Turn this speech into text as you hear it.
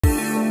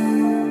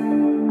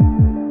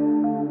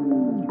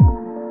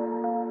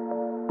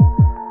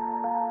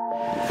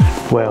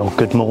Well,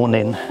 good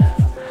morning.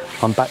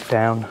 I'm back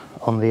down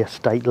on the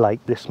estate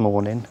lake this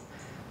morning.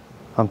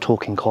 I'm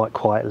talking quite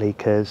quietly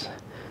because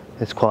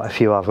there's quite a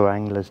few other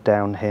anglers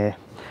down here.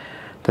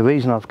 The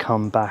reason I've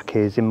come back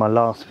is in my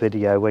last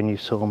video when you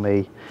saw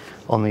me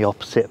on the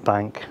opposite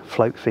bank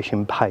float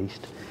fishing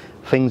paste,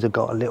 things have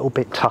got a little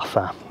bit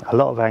tougher. A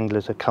lot of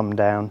anglers have come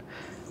down,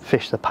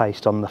 fished the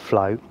paste on the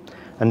float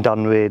and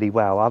done really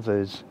well.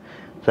 Others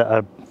that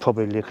are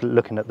probably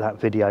looking at that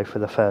video for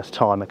the first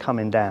time are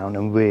coming down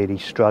and really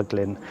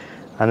struggling,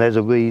 and there's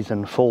a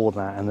reason for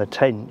that. And the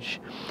tench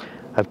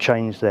have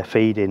changed their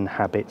feeding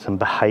habits and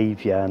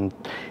behaviour, and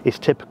it's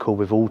typical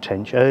with all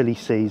tench. Early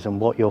season,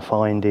 what you'll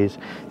find is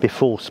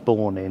before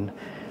spawning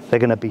they're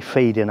going to be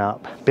feeding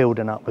up,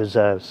 building up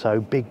reserves,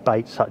 so big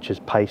baits such as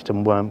paste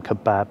and worm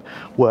kebab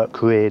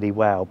work really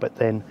well. But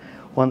then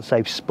once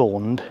they've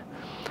spawned,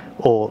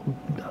 or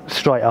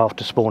straight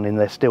after spawning,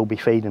 they'll still be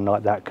feeding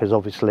like that because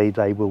obviously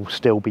they will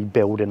still be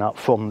building up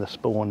from the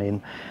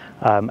spawning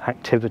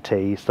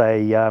activities.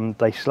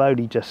 They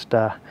slowly just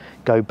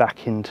go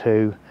back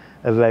into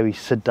a very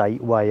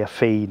sedate way of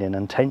feeding,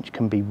 and tench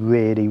can be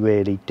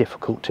really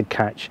difficult to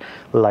catch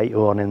later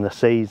on in the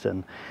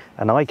season.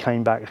 And I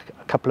came back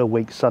a couple of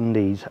weeks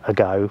Sundays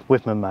ago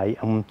with my mate,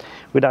 and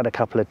we'd had a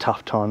couple of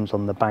tough times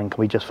on the bank, and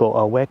we just thought,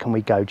 oh, where can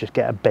we go, just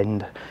get a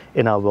bend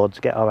in our rods,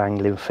 get our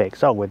angling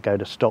fix. Oh, we'd go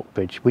to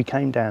Stockbridge. We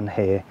came down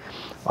here,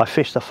 I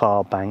fished the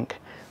far bank,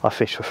 I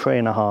fished for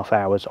 3.5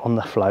 hours on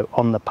the float,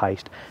 on the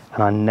paste,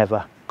 and I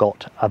never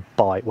got a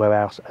bite,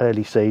 whereas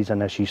early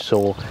season, as you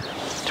saw,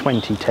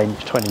 20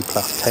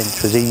 plus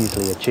tench was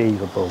easily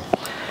achievable.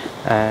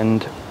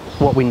 And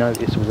what we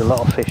noticed was a lot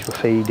of fish were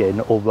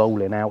feeding or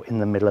rolling out in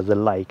the middle of the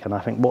lake, and I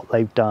think what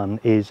they've done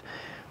is,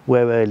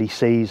 where early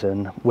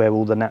season, where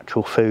all the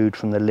natural food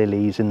from the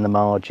lilies in the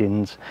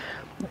margins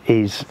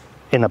is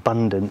in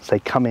abundance, they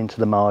come into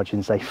the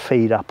margins, they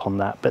feed up on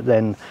that, but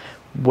then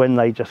when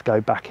they just go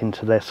back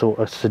into their sort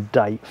of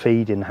sedate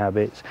feeding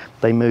habits,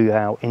 they move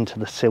out into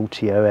the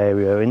siltier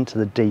area, into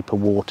the deeper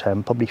water,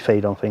 and probably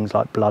feed on things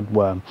like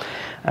bloodworm.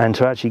 And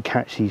to actually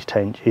catch these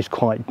tench is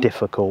quite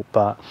difficult,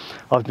 but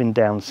I've been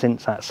down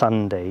since that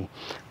Sunday,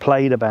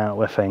 played about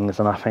with things,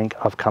 and I think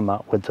I've come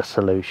up with the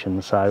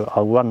solution. So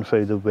I'll run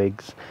through the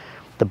rigs,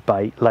 the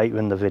bait later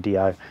in the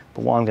video,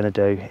 but what I'm going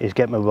to do is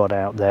get my rod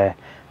out there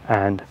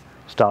and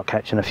start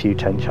catching a few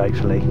tench,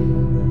 hopefully.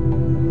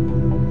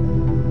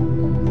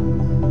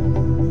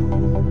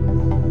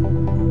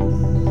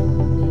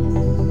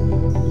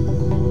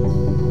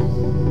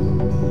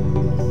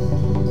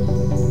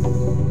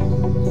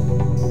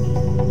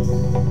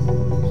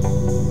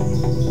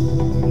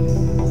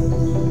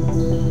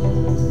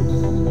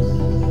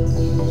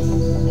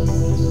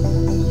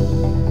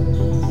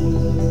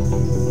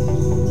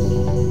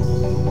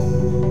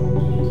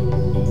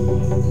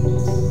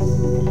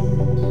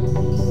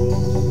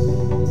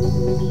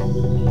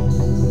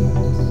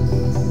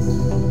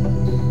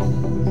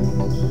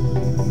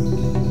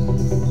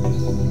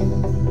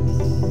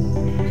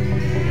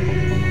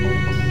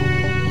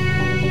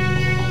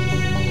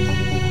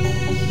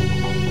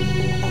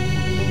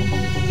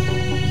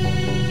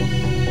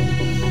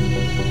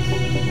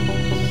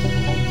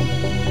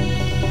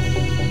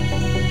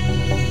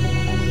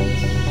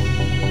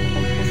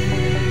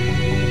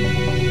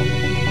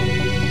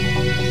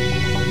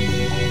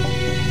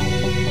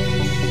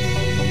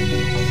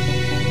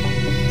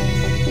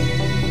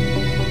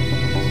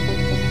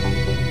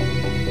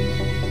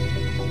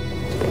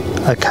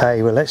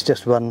 Okay, well, let's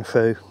just run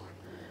through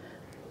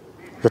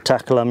the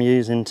tackle I'm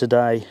using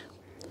today.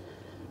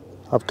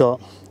 I've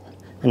got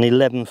an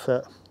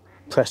 11-foot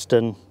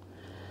Preston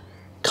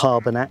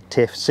Carbon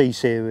Active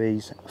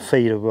C-Series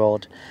feeder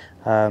rod,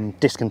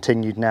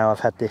 discontinued now. I've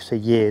had this for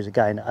years.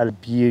 Again, a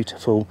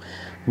beautiful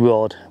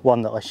rod,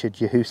 one that I should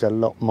use a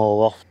lot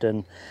more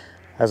often.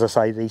 As I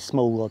say, these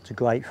small rods are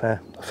great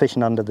for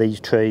fishing under these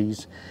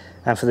trees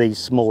and for these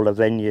smaller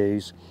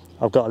venues.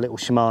 I've got a little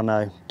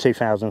Shimano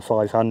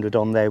 2500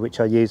 on there, which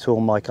I use for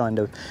all my kind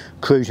of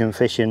cruising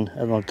fishing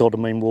and my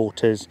Godalming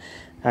waters,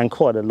 and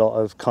quite a lot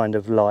of kind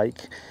of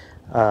like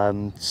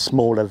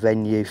smaller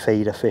venue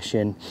feeder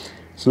fishing.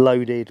 It's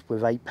loaded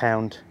with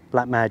 8-pound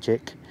Black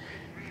Magic,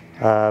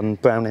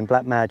 Browning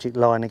Black Magic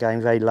line,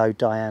 again very low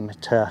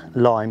diameter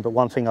line. But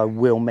one thing I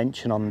will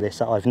mention on this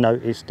that I've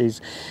noticed is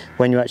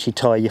when you actually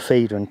tie your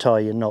feeder and tie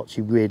your knots,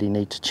 you really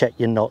need to check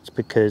your knots,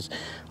 because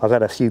I've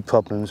had a few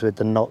problems with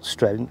the knot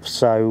strength.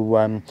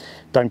 So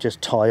don't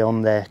just tie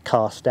on there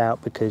cast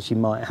out, because you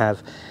might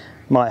have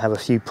a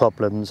few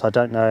problems. I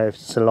don't know if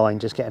it's the line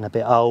just getting a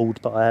bit old,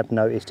 but I have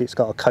noticed it's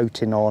got a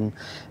coating on,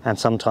 and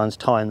sometimes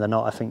tying the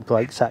knot I think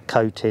breaks that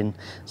coating.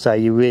 So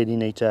you really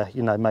need to,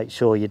 you know, make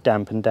sure you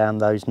dampen down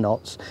those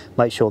knots,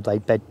 make sure they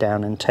bed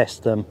down and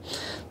test them.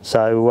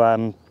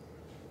 So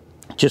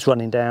just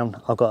running down,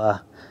 I've got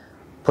a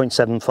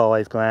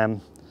 0.75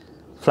 gram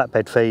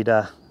flatbed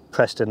feeder,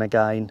 Preston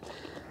again,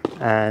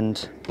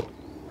 and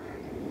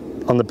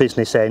on the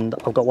business end,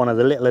 I've got one of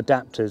the little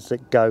adapters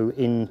that go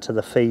into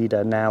the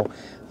feeder. Now,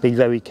 be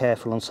very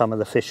careful on some of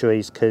the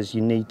fisheries, because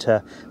you need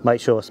to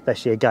make sure,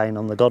 especially again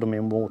on the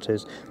Godalming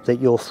waters, that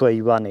you're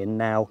free running.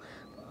 Now,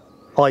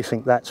 I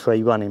think that's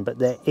free running, but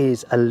there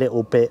is a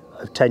little bit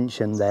of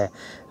tension there,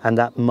 and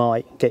that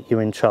might get you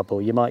in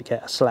trouble. You might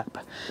get a slap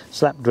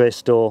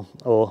wrist or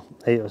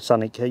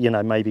something, you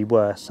know, maybe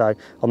worse. So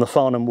on the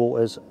Farnham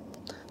waters,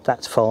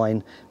 that's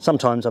fine.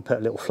 Sometimes I put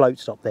a little float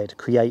stop there to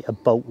create a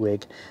bolt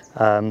rig,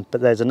 but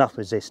there's enough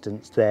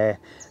resistance there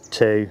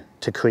to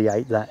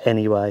create that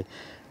anyway.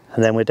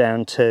 And then we're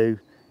down to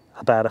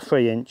about a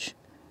 3-inch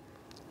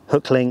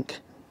hook link.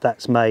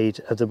 That's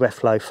made of the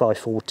Reflow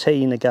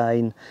 514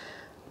 again,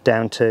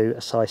 down to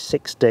a size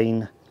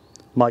 16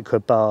 micro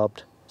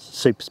barbed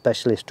super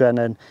specialist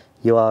Drennan.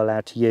 You are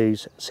allowed to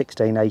use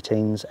 16,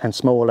 18s and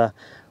smaller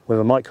with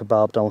a micro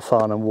barbed on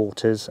Farnham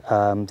waters.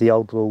 The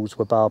old rules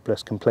were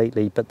barbless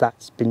completely, but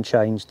that's been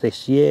changed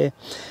this year.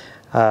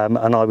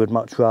 And I would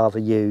much rather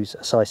use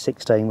a size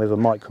 16 with a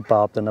micro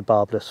barb than a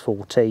barbless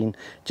 14,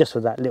 just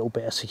for that little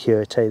bit of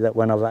security that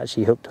when I've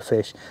actually hooked a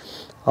fish,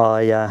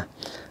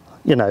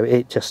 you know,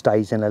 it just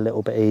stays in a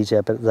little bit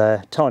easier. But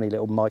the tiny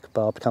little micro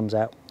barb comes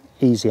out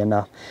easy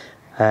enough.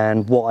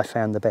 And what I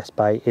found the best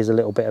bait is a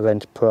little bit of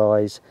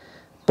Enterprise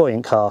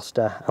buoyant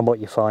caster, and what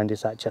you find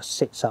is that just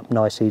sits up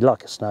nicely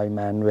like a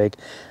snowman rig.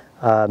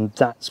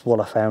 That's what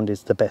I found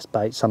is the best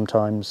bait.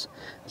 Sometimes,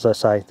 as I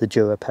say, the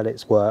Dura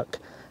pellets work,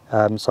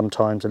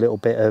 sometimes a little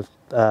bit of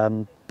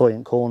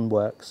buoyant corn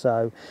work.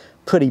 So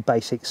pretty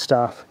basic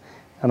stuff,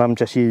 and I'm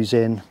just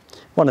using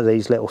one of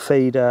these little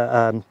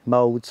feeder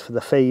moulds for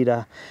the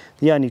feeder.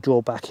 The only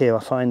drawback here I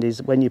find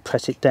is when you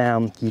press it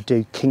down, you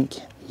do kink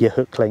your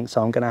hook link,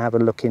 so I'm going to have a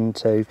look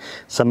into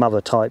some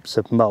other types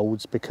of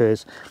moulds,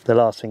 because the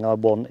last thing I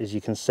want is, you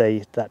can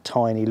see that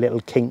tiny little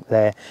kink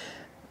there.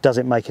 Does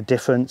it make a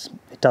difference?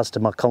 It does to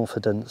my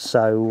confidence.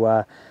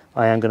 So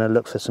I am going to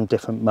look for some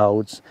different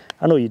moulds,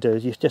 and all you do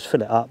is you just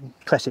fill it up,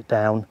 press it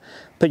down,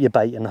 put your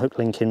bait and hook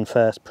link in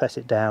first, press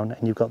it down,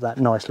 and you've got that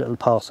nice little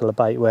parcel of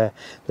bait where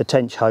the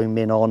tench home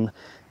in on,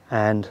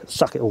 and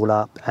suck it all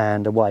up,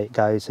 and away it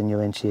goes, and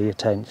you're into your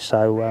tench.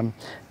 So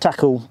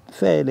tackle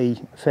fairly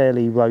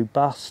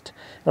robust.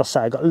 I'll say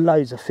I've got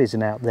loads of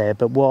fizzing out there,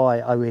 but why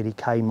I really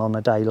came on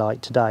a day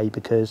like today,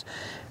 because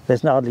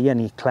there's hardly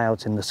any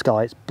clouds in the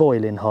sky. It's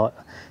boiling hot,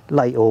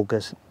 late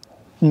August,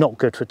 not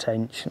good for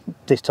tench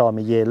this time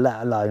of year,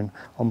 let alone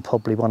on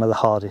probably one of the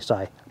hardest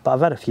days. But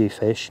I've had a few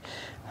fish,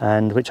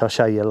 and which I'll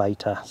show you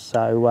later.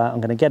 So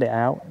I'm going to get it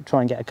out, try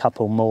and get a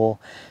couple more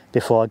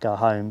before I go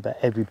home. But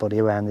everybody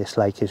around this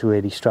lake is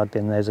really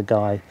struggling. There's a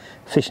guy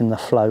fishing the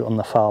float on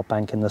the far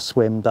bank in the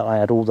swim that I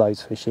had all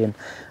those fish in.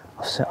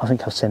 I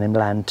think I've seen him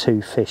land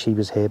 2 fish. He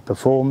was here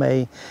before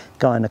me.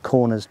 Guy in the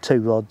corners,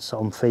 2 rods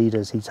on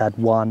feeders, he's had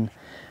 1.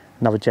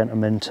 Another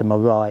gentleman to my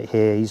right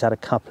here, he's had a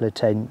couple of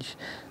tench.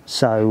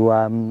 So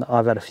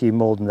I've had a few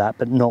more than that,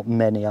 but not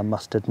many, I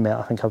must admit.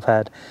 I think I've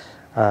had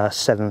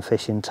 7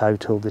 fish in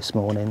total this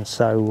morning.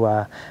 So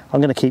I'm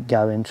going to keep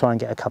going, try and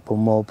get a couple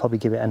more, probably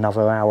give it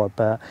another hour,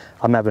 but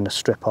I'm having a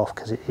strip off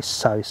because it is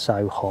so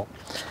hot.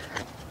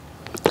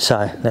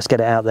 So let's get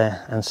it out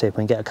there and see if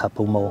we can get a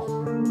couple more.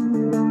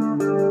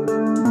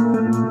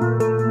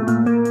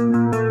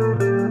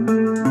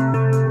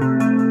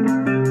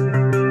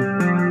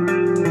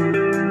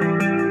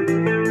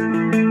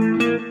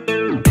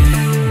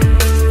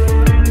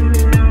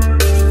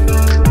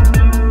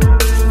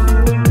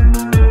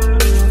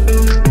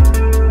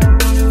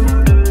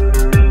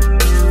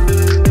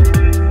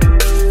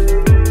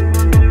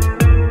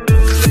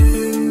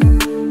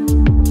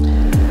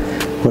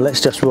 Let's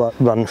just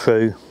run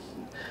through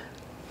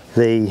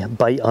the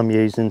bait I'm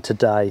using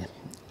today.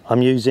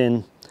 I'm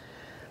using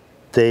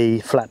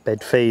the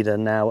flatbed feeder.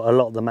 Now, a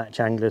lot of the match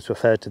anglers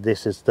refer to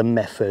this as the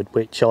method,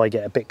 which I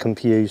get a bit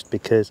confused,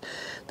 because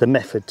the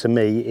method to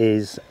me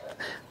is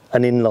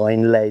an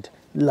inline lead,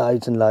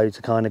 loads and loads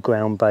of kind of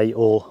ground bait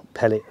or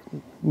pellet,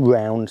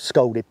 round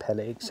scalded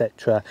pellet,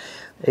 etc.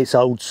 It's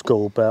old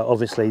school, but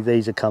obviously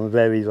these have become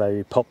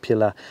very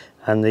popular,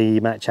 and the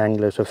match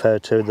anglers refer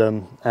to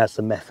them as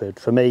the method.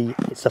 For me,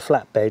 it's a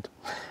flatbed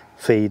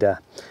feeder,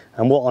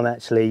 and what I'm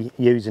actually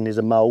using is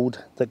a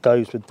mould that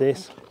goes with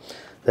this.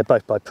 They're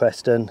both by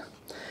Preston,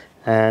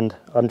 and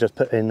I'm just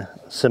putting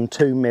some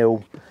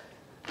 2mm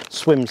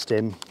swim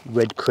stim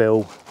red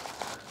krill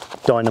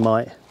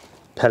dynamite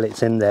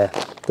pellets in there.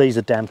 These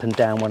are dampened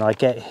down when I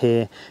get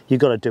here.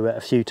 You've got to do it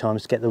a few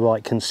times to get the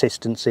right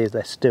consistency. If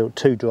they're still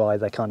too dry,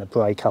 they kind of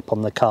break up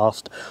on the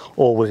cast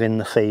or within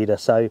the feeder,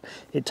 so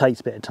it takes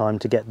a bit of time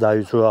to get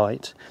those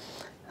right.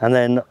 And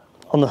then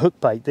on the hook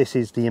bait, this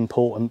is the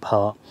important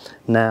part.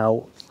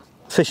 Now,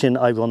 fishing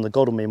over on the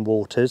Godalming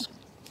waters,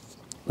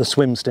 the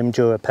swim stem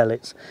Dura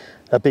pellets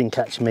have been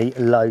catching me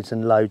loads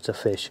and loads of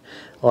fish,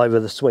 either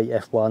the sweet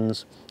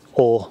F1s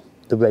or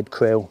the red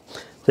krill.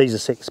 These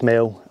are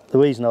 6mm. The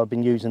reason I've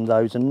been using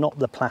those and not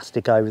the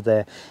plastic over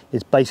there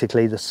is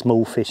basically the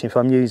small fish. If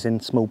I'm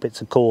using small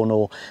bits of corn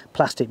or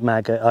plastic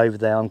maggot over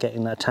there, I'm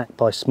getting attacked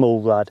by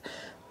small rudd.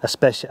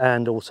 especially,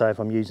 and also if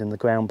I'm using the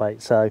ground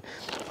bait. So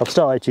I've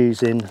started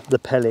using the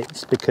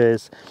pellets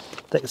because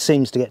that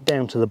seems to get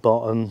down to the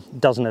bottom,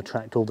 doesn't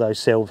attract all those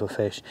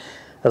silverfish.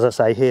 As I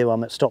say, here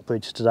I'm at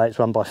Stockbridge today. It's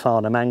run by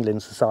Farnham Angling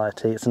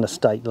Society. It's an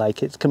estate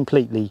lake. It's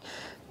completely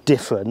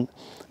different,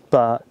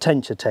 but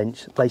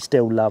Tench, they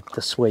still love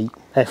the sweet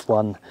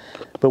F1.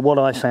 But what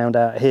I found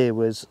out here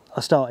was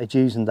I started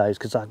using those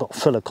because I got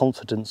full of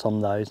confidence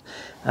on those,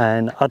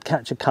 and I'd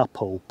catch a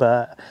couple,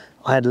 but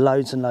I had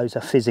loads and loads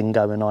of fizzing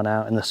going on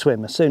out in the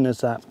swim. As soon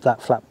as that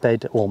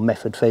flatbed or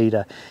method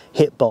feeder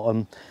hit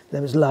bottom,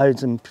 there was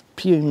loads and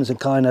fumes of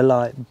kind of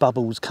like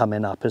bubbles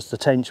coming up as the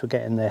Tench were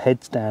getting their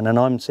heads down, and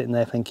I'm sitting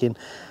there thinking,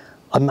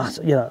 I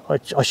must, you know,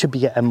 I should be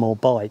getting more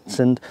bites.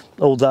 And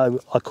although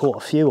I caught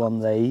a few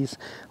on these,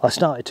 I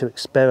started to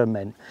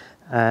experiment,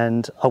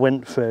 and I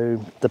went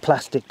through the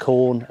plastic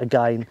corn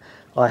again.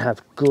 I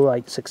have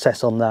great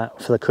success on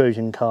that for the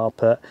cruising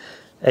carpet,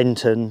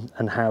 Enton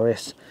and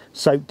Harris,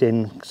 soaked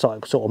in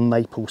sort of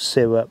maple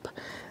syrup,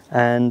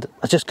 and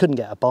I just couldn't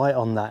get a bite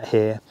on that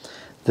here.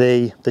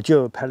 The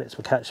Dura pellets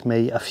would catch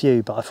me a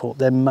few, but I thought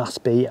there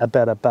must be a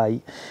better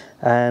bait,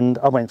 and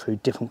I went through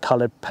different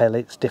coloured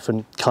pellets,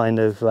 different kind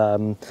of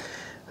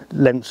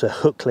lengths of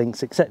hook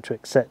links, etc,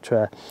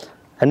 etc,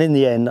 and in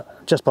the end,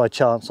 just by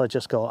chance, I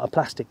just got a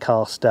plastic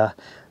caster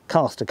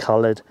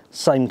coloured,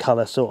 same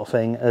colour sort of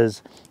thing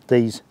as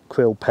these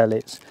krill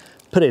pellets,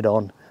 put it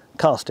on,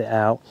 cast it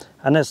out,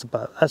 and as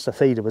the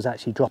feeder was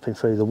actually dropping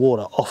through the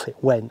water, off it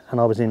went, and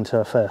I was into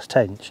a first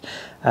Tench.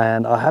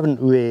 And I haven't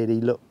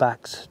really looked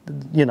back,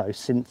 you know,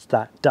 since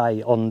that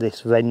day on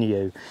this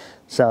venue.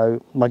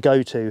 So my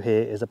go-to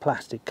here is a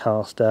plastic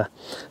caster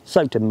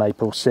soaked in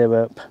maple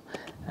syrup,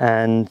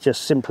 and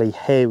just simply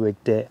hair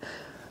rigged it.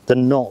 The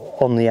knot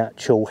on the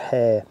actual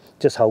hair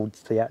just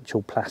holds the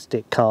actual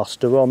plastic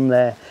caster on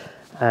there,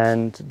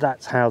 and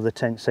that's how the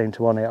Tench seem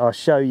to want it. I'll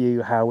show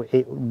you how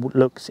it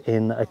looks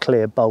in a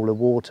clear bowl of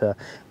water,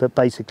 but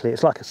basically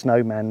it's like a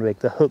snowman rig.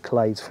 The hook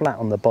lays flat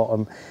on the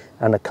bottom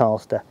and the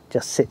caster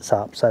just sits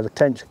up, so the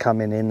Tench are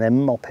coming in, they're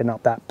mopping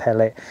up that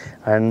pellet,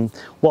 and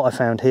what I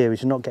found here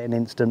is you're not getting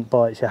instant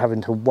bites, you're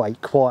having to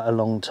wait quite a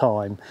long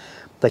time.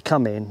 They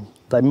come in,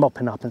 they're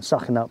mopping up and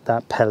sucking up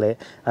that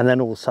pellet, and then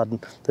all of a sudden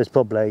there's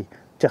probably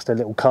just a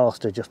little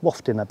caster just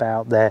wafting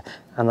about there,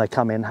 and they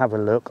come in, have a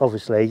look.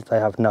 Obviously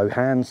they have no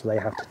hands, so they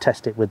have to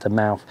test it with the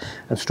mouth,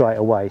 and straight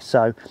away.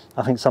 So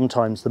I think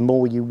sometimes the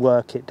more you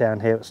work it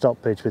down here at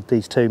Stockbridge with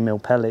these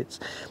 2mm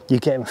pellets, you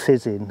get them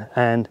fizzing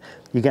and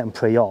you get them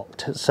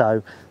pre-opt.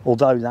 So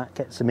although that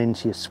gets them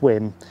into your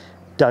swim,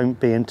 don't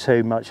be in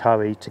too much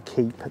hurry to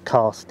keep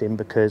casting,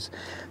 because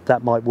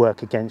that might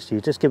work against you.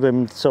 Just give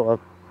them sort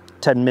of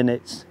 10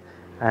 minutes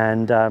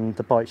and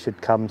the bite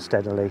should come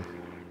steadily.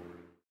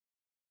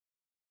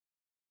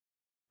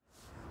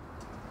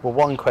 Well,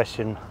 one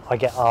question I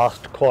get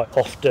asked quite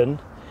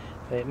often,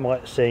 it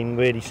might seem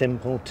really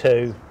simple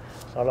to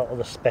a lot of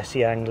the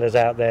specie anglers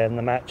out there and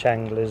the match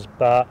anglers,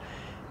 but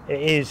it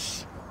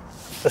is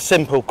a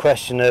simple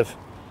question of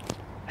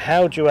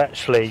how do you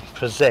actually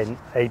present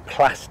a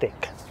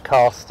plastic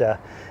caster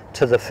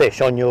to the fish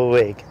on your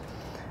rig.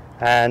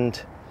 And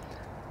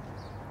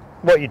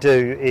what you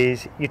do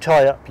is you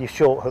tie up your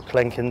short hook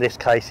length. In this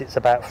case it's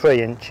about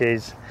 3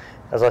 inches.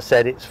 As I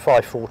said, it's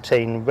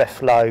 514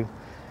 Reflow,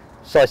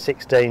 size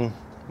 16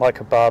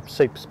 microbarb,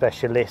 super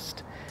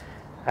specialist,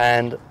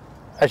 and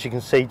as you can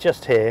see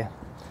just here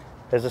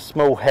there's a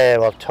small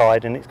hair I've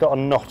tied, and it's got a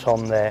knot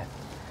on there.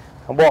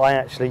 And what I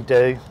actually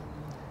do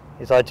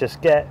is I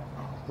just get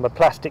my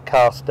plastic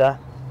caster,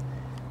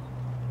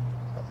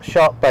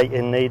 sharp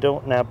baiting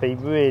needle. Now be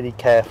really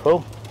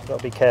careful, you've got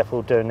to be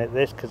careful doing it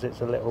this because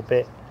it's a little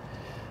bit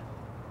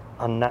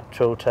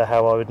unnatural to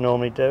how I would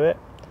normally do it.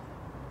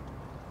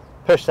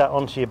 Push that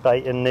onto your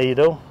baiting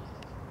needle,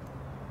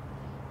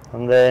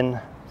 and then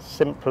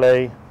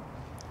simply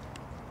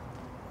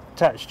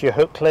attach to your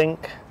hook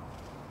link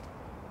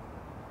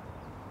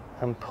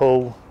and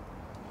pull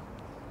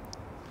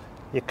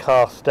your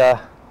caster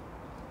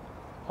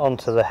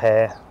onto the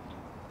hair.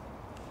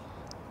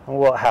 And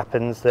what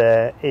happens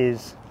there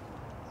is,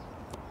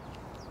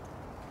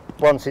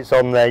 once it's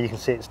on there, you can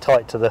see it's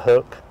tight to the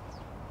hook.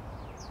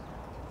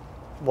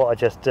 What I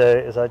just do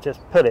is I just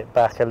pull it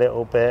back a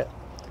little bit,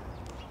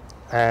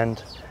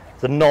 and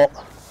the knot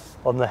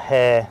on the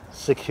hair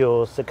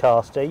secures the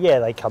caster. Yeah,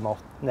 they come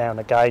off now and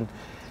again.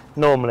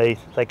 Normally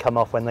they come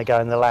off when they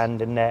go in the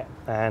landing net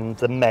and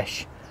the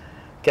mesh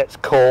gets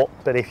caught,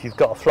 but if you've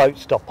got a float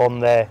stop on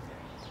there,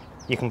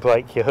 you can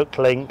break your hook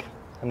link,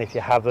 and if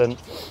you haven't,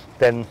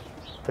 then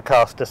the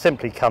caster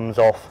simply comes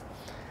off,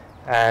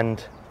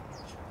 and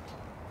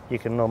you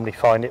can normally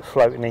find it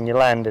floating in your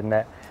landing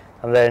net.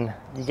 And then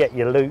you get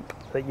your loop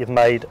that you've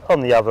made on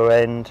the other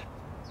end,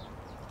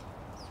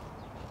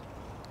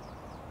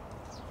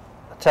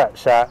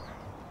 attach that.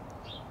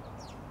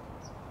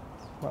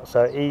 Not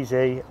so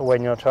easy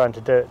when you're trying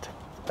to do it to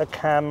a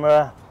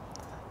camera,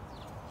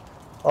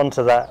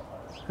 onto that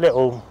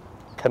little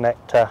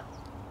connector,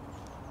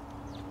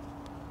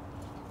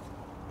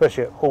 push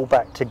it all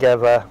back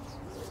together,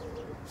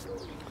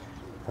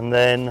 And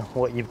then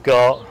what you've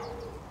got,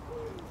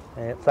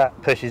 if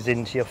that pushes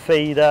into your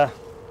feeder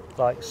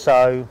like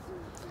so,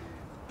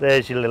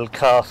 there's your little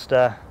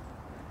caster.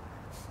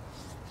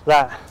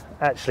 That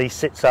actually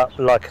sits up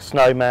like a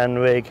snowman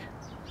rig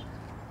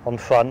on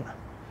front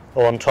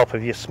or on top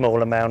of your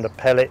small amount of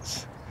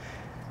pellets,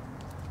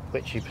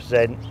 which you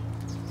present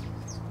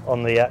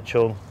on the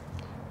actual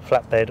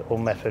flatbed or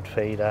method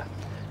feeder.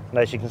 And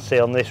as you can see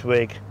on this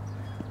rig,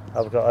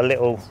 I've got a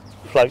little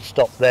float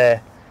stop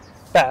there,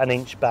 about 1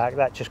 inch back.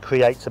 That just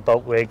creates a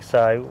bulk rig,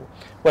 so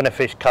when a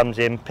fish comes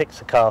in, picks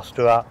the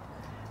caster up,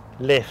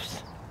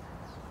 lifts,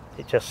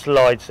 it just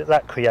slides,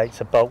 that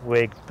creates a bulk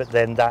rig, but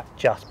then that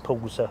just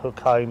pulls the hook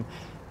home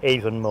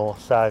even more.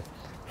 So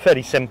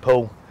fairly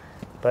simple.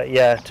 But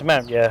yeah, to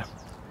mount your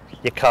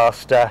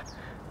caster,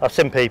 I've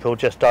seen people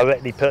just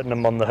directly putting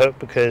them on the hook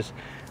because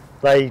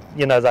they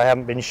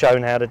haven't been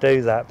shown how to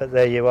do that. But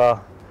there you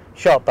are,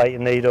 sharp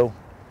baiting needle,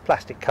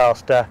 plastic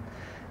caster.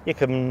 You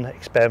can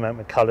experiment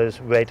with colours,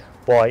 red,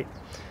 white,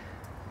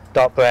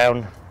 dark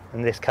brown.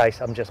 In this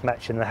case I'm just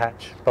matching the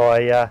hatch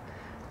by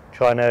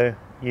trying to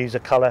use a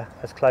colour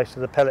as close to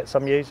the pellets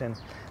I'm using.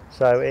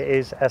 So it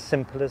is as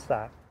simple as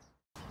that.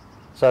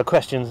 So a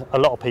question a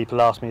lot of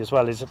people ask me as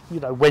well is,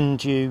 when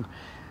do you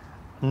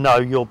know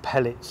your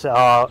pellets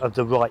are of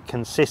the right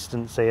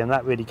consistency? And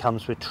that really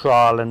comes with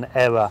trial and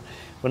error.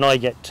 When I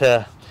get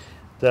to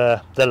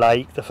the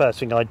lake, the first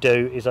thing I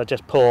do is I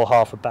just pour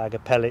half a bag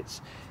of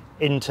pellets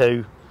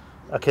into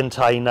a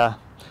container.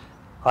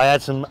 I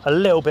add a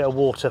little bit of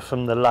water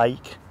from the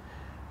lake,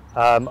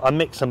 I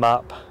mix them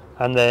up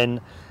and then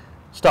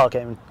start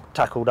getting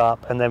tackled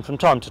up, and then from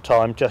time to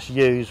time just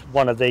use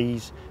one of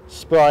these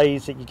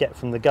sprays that you get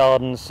from the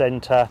garden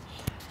centre,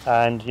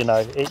 and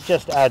it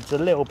just adds a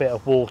little bit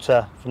of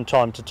water from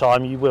time to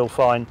time. You will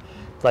find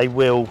they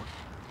will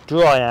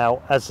dry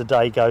out as the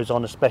day goes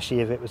on,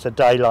 especially if it was a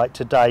day like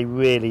today,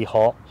 really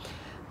hot.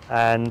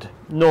 And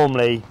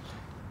normally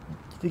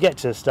you get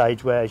to the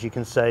stage where, as you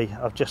can see,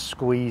 I've just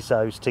squeezed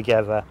those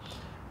together,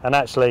 and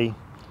actually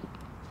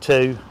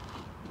to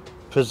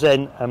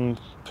present and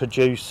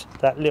produce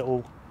that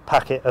little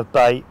packet of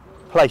bait,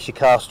 place your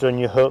caster and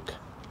your hook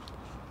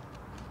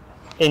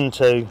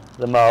into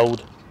the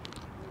mould,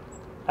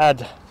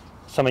 add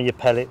some of your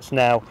pellets.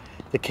 Now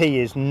the key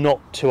is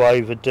not to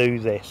overdo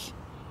this.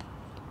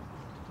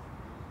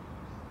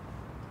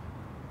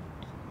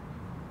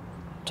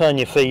 Turn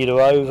your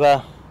feeder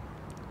over,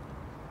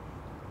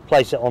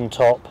 place it on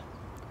top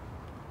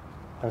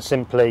and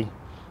simply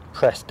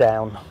press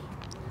down.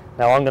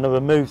 Now I'm going to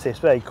remove this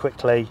very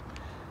quickly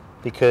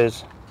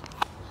because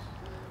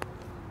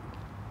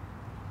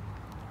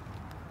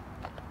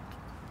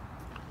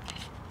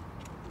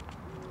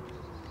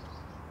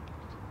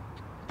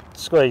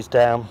squeeze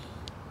down,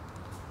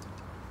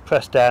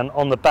 press down.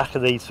 On the back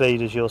of these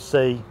feeders you'll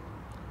see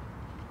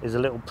is a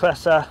little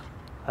presser,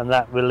 and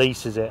that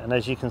releases it, and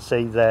as you can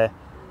see there,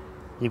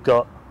 you've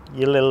got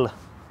your little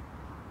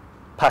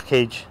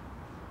package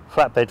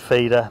flatbed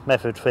feeder,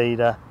 method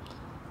feeder,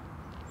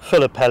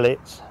 full of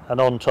pellets,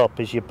 and on top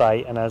is your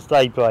bait, and as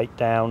they break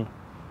down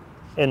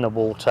in the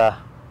water,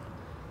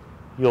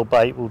 your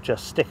bait will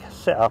just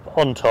sit up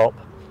on top.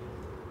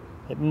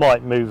 It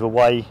might move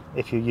away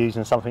if you're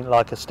using something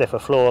like a stiffer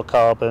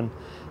fluorocarbon,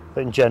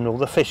 but in general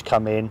the fish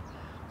come in,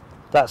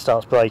 that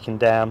starts breaking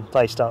down,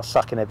 they start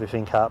sucking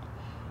everything up,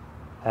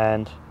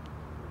 and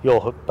your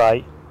hook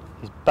bait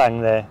is bang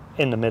there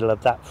in the middle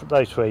of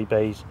those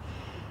freebies,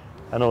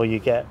 and all you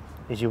get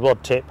is your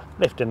rod tip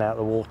lifting out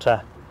the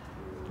water,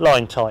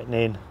 line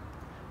tightening,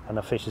 and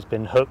the fish has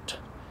been hooked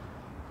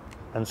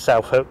and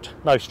self-hooked,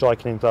 no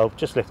striking involved,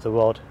 just lift the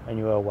rod and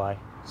you're away.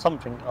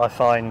 Something I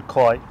find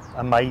quite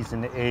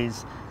amazing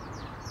is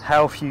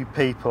how few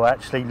people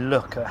actually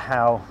look at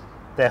how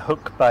their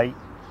hook bait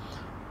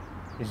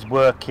is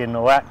working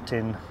or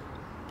acting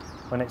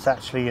when it's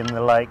actually in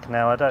the lake.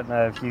 Now I don't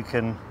know if you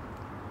can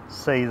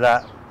see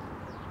that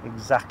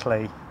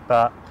exactly,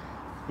 but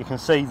you can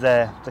see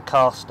there the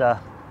caster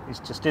is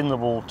just in the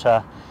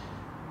water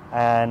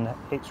and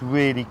it's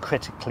really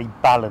critically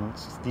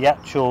balanced. The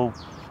actual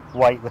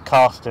weight, the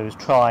caster is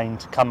trying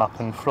to come up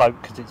and float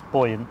because it's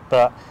buoyant,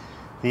 but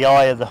the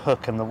eye of the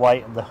hook and the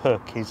weight of the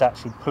hook is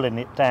actually pulling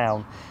it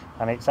down,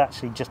 and it's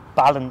actually just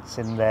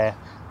balancing there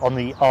on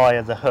the eye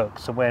of the hook.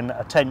 So when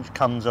a tench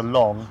comes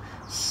along,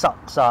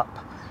 sucks up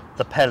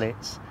the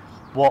pellets,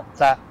 what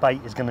that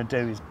bait is going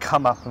to do is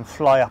come up and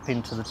fly up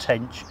into the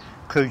tench,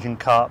 crucian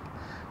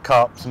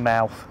carp's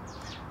mouth.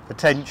 The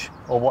tench,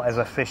 or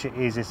whatever fish it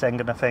is then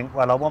going to think,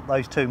 well, I want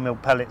those 2 mil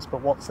pellets,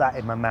 but what's that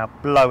in my mouth?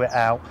 Blow it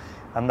out,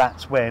 and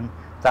that's when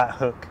that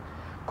hook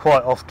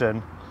quite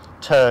often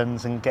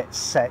turns and gets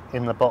set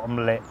in the bottom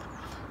lip.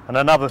 And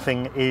another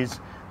thing is,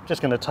 I'm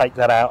just going to take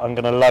that out, I'm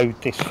going to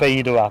load this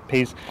feeder up,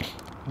 is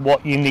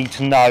what you need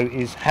to know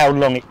is how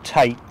long it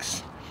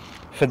takes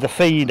for the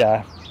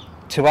feeder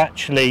to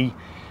actually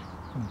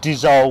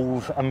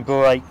dissolve and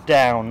break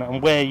down,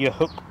 and where your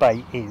hook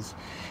bait is,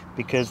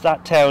 because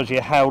that tells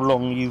you how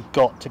long you've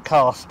got to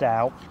cast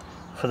out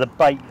for the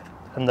bait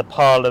and the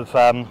pile of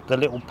the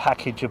little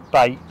package of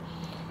bait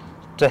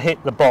to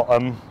hit the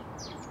bottom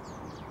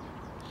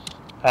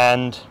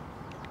and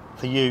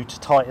for you to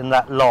tighten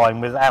that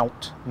line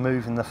without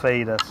moving the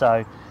feeder.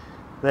 So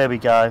there we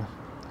go.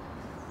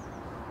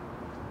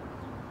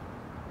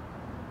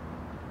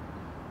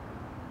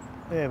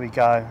 There we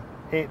go.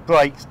 It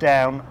breaks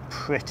down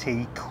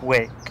pretty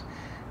quick,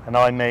 and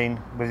I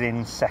mean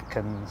within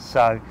seconds.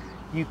 So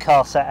you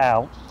cast that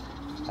out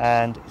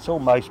and it's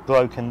almost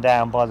broken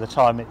down by the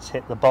time it's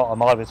hit the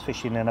bottom. I was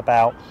fishing in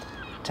about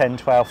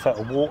 10-12 foot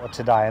of water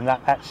today, and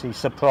that actually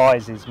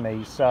surprises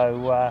me.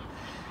 So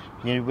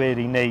you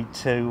really need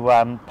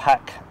to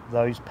pack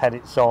those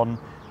pellets on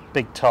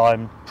big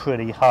time,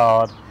 pretty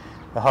hard.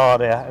 The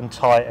harder and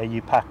tighter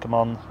you pack them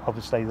on,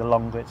 obviously the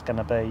longer it's going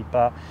to be.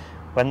 But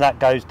when that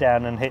goes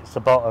down and hits the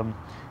bottom,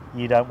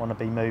 you don't want to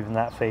be moving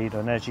that feeder.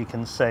 And as you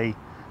can see,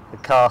 the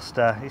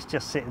caster is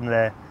just sitting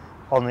there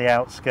on the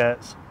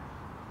outskirts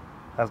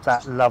of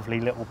that lovely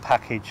little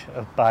package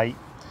of bait,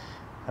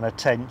 and a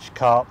tench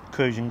carp,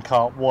 cruising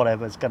carp,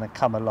 whatever is going to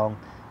come along,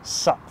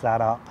 suck that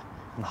up,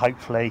 and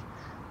hopefully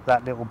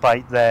that little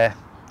bait there,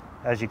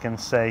 as you can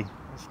see,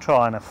 is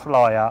trying to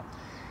fly up.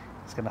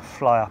 It's going to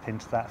fly up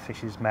into that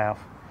fish's mouth,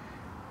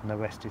 and the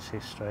rest is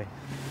history.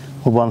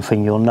 Well, one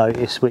thing you'll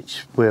notice,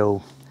 which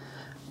will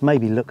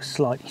maybe look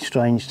slightly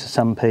strange to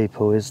some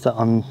people, is that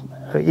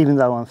even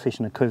though I'm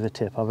fishing a quiver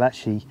tip, I'm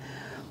actually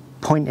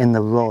pointing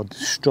the rod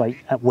straight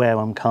at where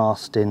I'm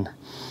casting.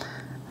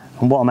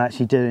 And what I'm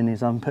actually doing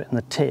is I'm putting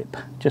the tip,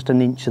 just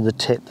an inch of the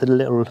tip, the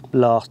little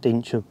last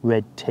inch of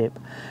red tip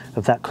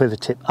of that quiver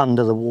tip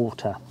under the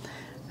water.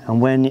 And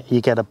when you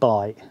get a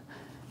bite,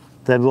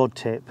 the rod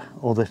tip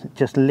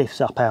just lifts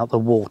up out the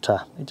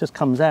water. It just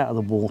comes out of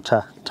the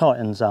water,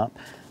 tightens up,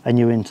 and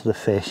you're into the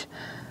fish.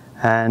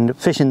 And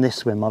fishing this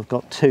swim, I've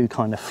got two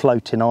kind of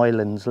floating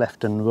islands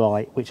left and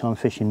right, which I'm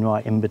fishing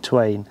right in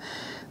between.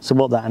 So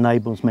what that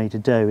enables me to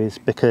do is,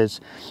 because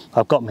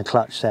I've got my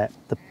clutch set,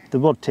 the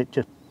rod tip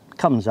just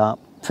comes up,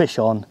 fish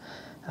on,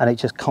 and it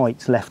just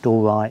kites left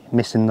or right,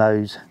 missing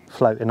those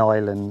floating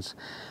islands.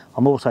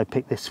 I'm also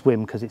picked this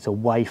swim because it's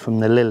away from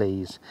the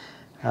lilies.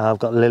 I've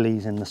got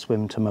lilies in the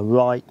swim to my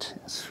right,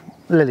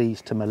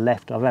 lilies to my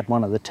left. I've had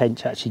one of the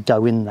tench actually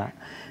go in that,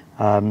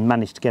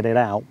 managed to get it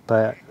out,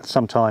 but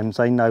sometimes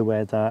they know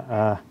where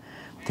the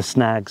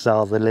snags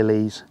are, the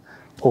lilies,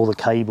 or the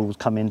cables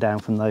coming down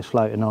from those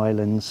floating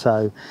islands.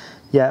 So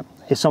yeah,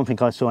 it's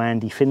something I saw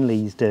Andy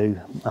Finlay's do.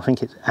 I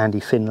think it's Andy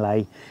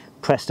Finlay,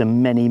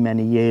 Preston,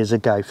 many years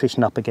ago,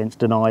 fishing up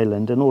against an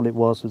island, and all it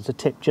was the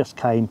tip just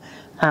came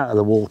out of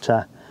the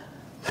water,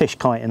 fish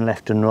kiting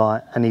left and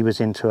right, and he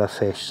was into a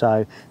fish.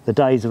 So the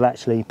days of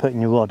actually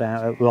putting your rod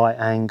out at right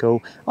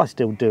angle, I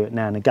still do it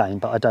now and again,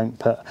 but I don't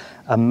put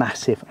a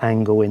massive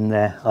angle in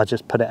there. I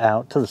just put it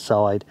out to the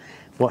side,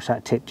 watch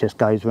that tip just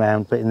goes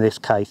round. But in this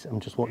case, I'm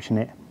just watching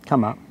it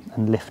come up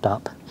and lift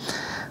up.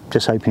 I'm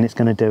just hoping it's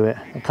going to do it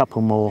a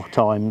couple more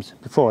times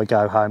before I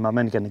go home. I'm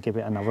only going to give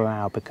it another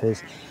hour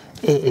because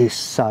it is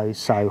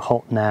so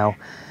hot now.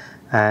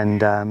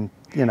 And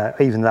you know,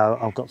 even though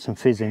I've got some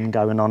fizzing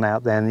going on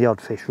out there and the odd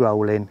fish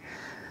rolling,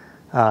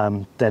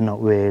 they're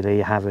not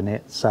really having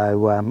it.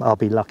 So I'll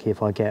be lucky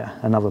if I get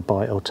another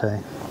bite or two.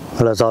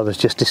 Well, as I was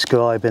just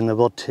describing, the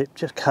rod tip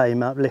just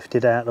came up,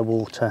 lifted out of the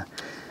water,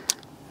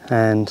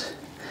 and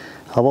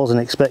I wasn't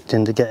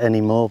expecting to get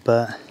any more,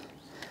 but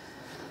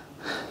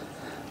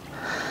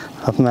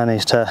I've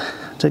managed to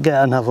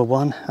get another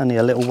one, only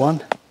a little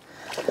one.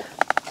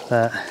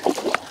 But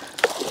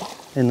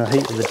in the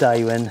heat of the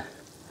day, when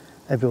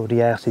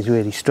everybody else is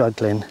really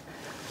struggling,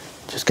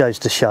 just goes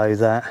to show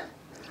that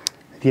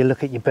if you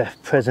look at your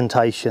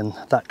presentation,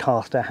 that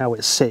caster, how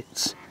it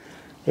sits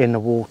in the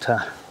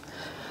water,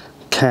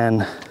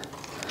 can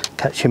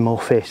catch you more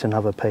fish than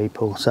other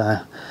people. So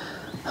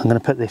I'm going to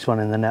put this one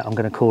in the net. I'm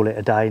going to call it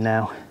a day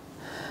now.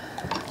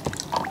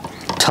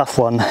 Tough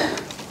one,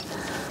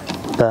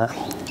 but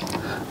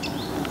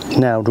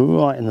nailed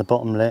right in the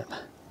bottom lip,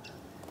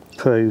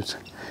 proves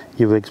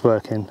your rig's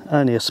working.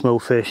 Only a small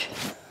fish,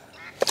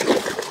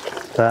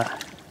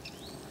 but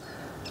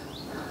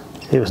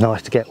it was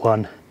nice to get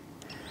one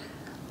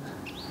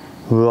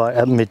right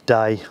at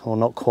midday, or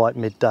not quite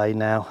midday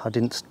now. I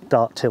didn't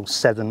start till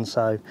 7,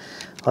 so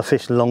I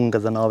fished longer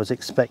than I was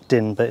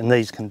expecting, but in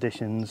these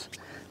conditions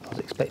I was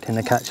expecting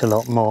to catch a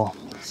lot more.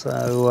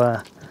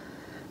 So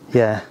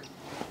yeah,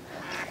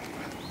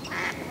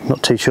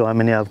 not too sure how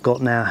many I've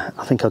got now.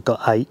 I think I've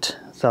got 8,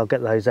 so I'll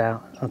get those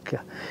out. I'll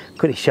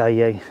quickly show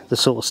you the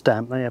sort of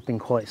stamp. They have been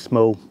quite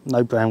small,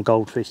 no brown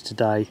goldfish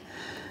today,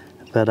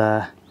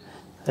 but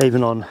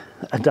even on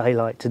a day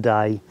like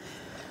today,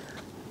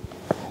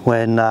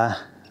 when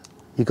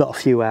you've got a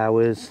few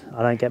hours,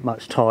 I don't get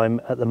much time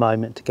at the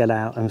moment to get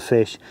out and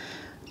fish,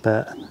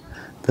 but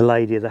the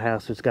lady of the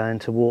house was going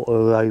to water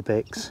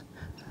aerobics,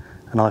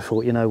 and I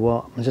thought, you know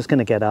what, I'm just going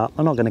to get up.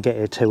 I'm not going to get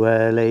here too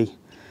early.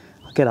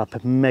 I get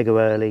up mega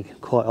early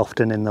quite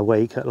often in the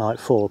week at like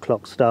 4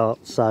 o'clock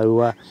start,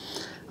 so I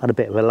had a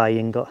bit of a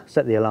lay-in,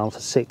 set the alarm for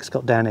 6,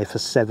 got down here for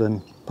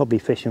 7, probably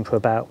fishing for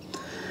about,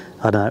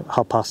 I don't know,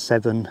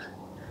 7:30.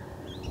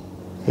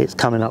 It's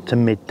coming up to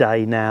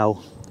midday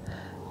now,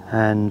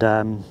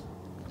 and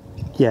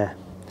yeah,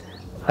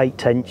 8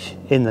 tench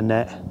in the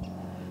net,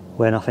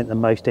 when I think the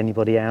most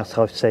anybody else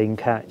I've seen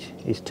catch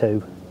is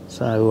 2.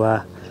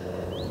 So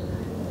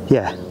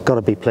yeah, got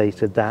to be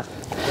pleased with that.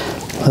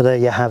 Well, there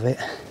you have it.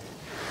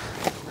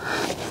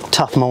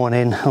 Tough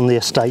morning on the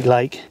estate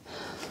lake,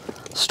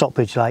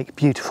 Stockbridge Lake,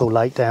 beautiful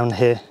lake down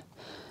here,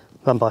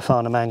 run by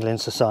Farnham Angling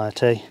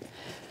Society.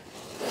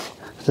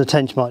 The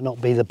tench might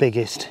not be the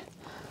biggest,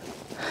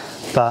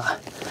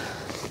 but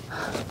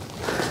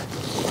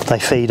they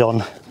feed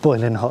on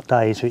boiling hot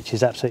days, which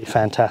is absolutely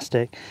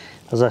fantastic.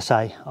 As I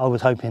say, I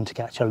was hoping to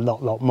catch a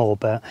lot more,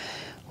 but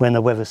when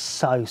the weather's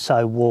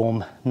so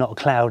warm, not a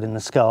cloud in the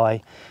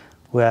sky,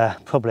 we're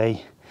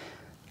probably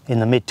in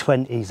the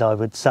mid-20s, I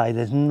would say.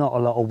 There's not a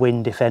lot of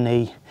wind, if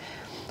any,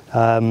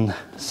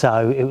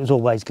 so it was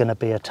always going to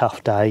be a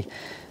tough day,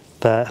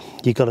 but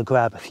you've got to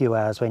grab a few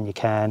hours when you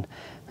can,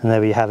 and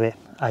there you have it,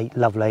 8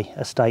 lovely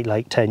estate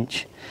lake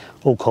tench,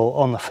 all caught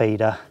on the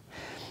feeder,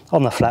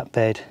 on the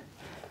flatbed,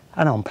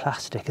 and on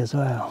plastic as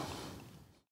well.